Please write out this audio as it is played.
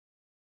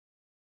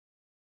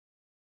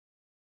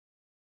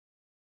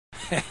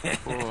Boy,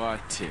 I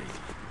tell you.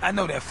 I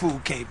know that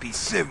fool can't be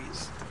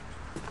serious.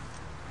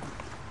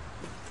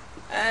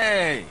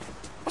 Hey,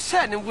 what's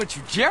happening with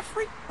you,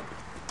 Jeffrey?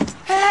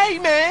 Hey,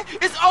 man,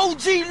 it's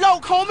OG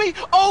Loke, homie.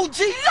 OG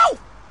Loke.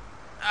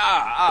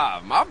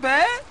 My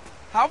bad.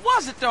 How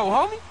was it, though,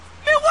 homie?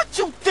 Man, what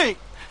you think?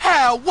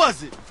 How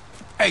was it?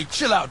 Hey,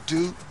 chill out,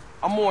 dude.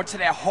 I'm more into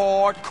that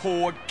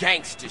hardcore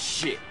gangster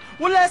shit.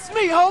 Well, that's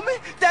me, homie.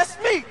 That's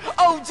me.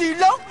 OG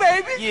Loke,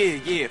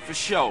 baby. Yeah, for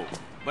sure.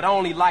 But I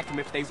only like them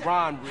if they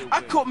rhyme real I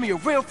good. caught me a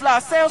real fly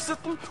sound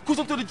system,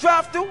 cruising through the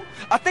drive-thru.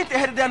 I think they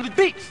headed down to the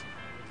beach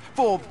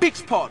for a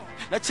beach party.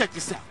 Now check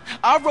this out.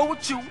 I roll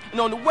with you, and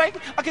on the way,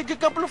 I can get a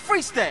couple of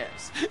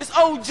freestyles. It's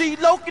OG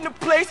Loke in the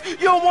place. You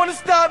don't want to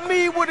stop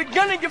me with a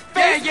gun in your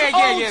face. Yeah,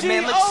 OG,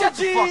 man. Let's shut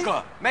the OG. fuck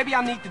up. Maybe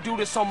I need to do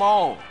this on my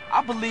own.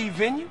 I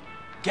believe in you.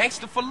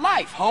 Gangster for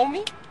life,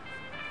 homie.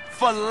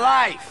 For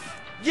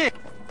life. Yeah.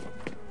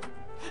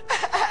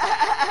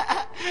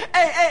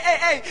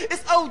 Hey,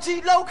 it's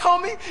OG Loke,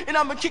 homie, and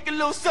I'ma kick a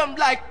little something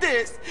like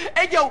this.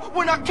 Hey, yo,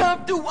 when I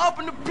come through up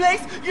in the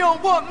place, you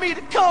don't want me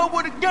to come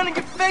with a gun in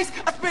your face.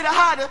 I spit it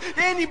hotter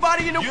than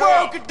anybody in the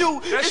world could do.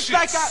 That It's shit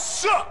like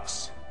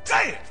sucks.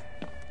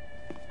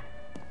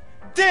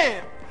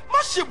 Damn,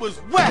 my shit was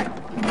whack.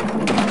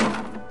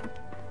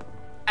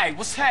 Hey,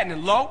 what's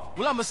happening, Lo?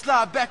 Well, I'ma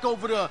slide back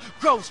over to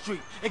Grove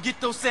Street and get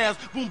those sounds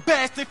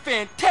bombastic,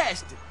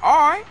 fantastic.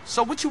 All right,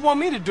 so what you want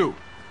me to do?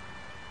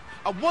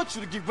 I want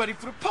you to get ready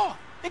for the party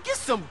and get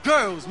some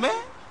girls,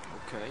 man.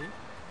 Okay.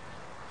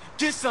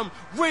 Get some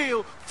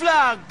real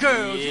fly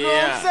girls, you know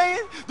what I'm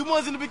saying? The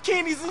ones in the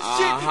bikinis and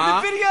shit in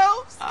the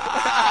videos.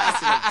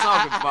 That's what I'm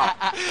talking about.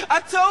 I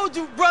told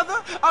you, brother,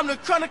 I'm the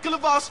chronicle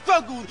of our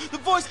struggles, the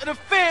voice of the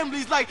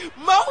families like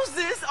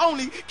Moses,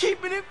 only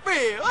keeping it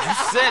real. You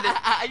said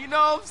it. You know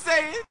what I'm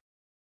saying?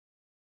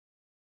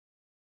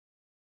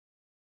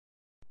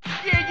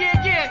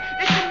 Yeah.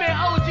 It's your man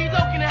OG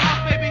Loke in the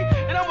house, baby.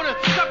 And I wanna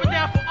drop it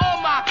down for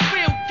all my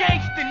real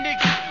gangster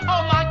niggas,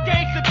 all my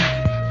gangster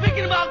bitches.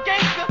 Speaking about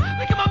gangster,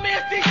 look at my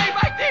man CJ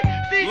right there.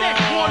 CJ,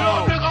 one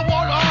up, nigga,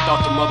 one up.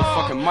 Thought the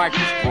motherfucking mic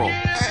was broke.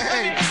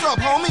 Hey, what's up,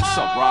 homie? What's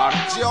up, Rod?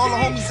 See all the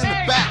homies in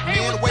the back,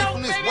 man, away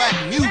from this whack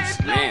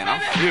music. Man, I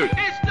feel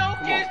you.